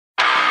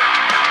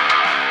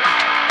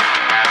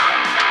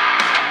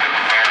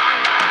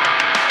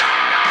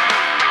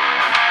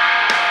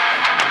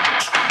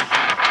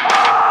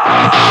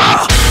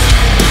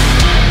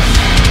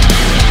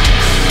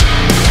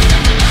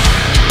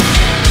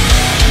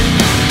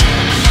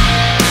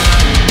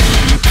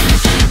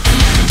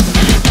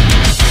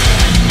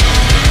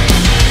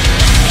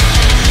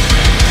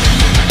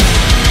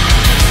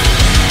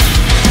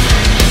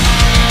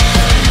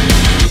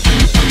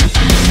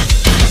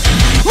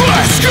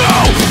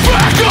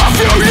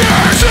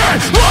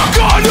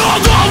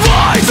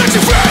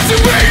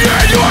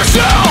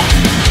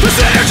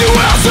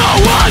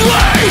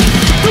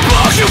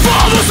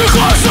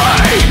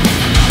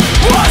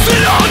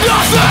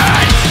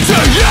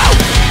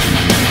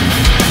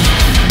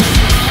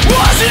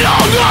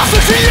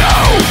to you,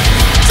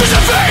 just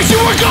the things you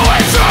were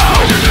going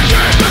through.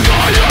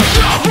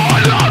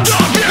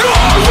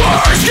 Your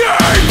words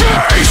gave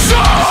me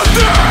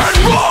something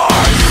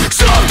more,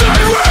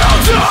 something real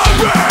to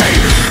me,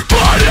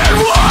 but it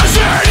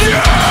wasn't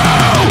you.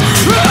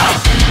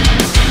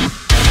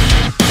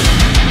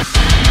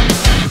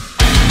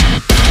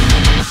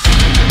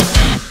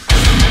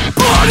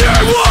 But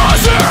it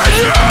wasn't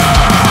you.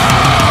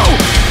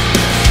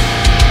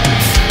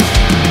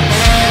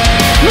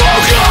 Oh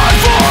God,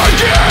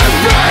 forgive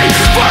me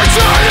for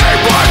turning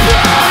my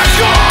back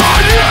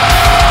on you.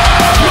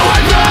 My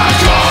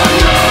back on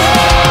you.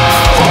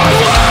 For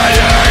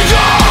letting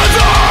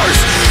others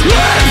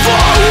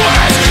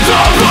influence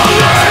the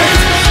belief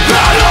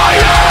that I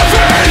have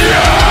in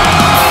you.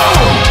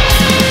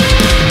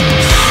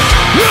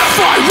 If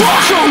I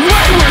walk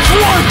away with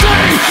one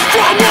thing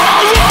from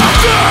all of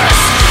this,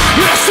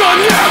 it's to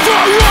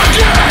never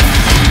again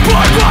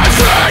put my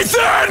faith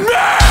in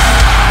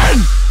men.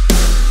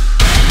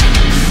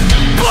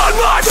 Put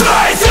my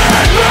faith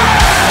in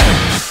men.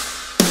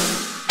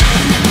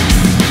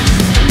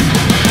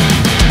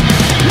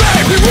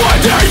 Maybe one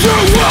day you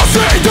will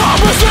see the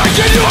mistake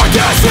in your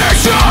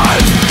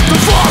decisions, the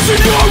flaws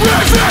in your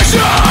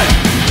revision.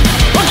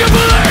 I can't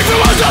believe it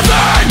was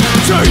nothing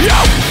to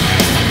you.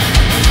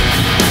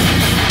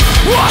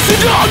 Was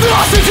it all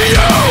nothing to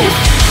you?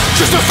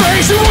 Just the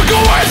things you were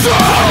going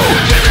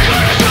through.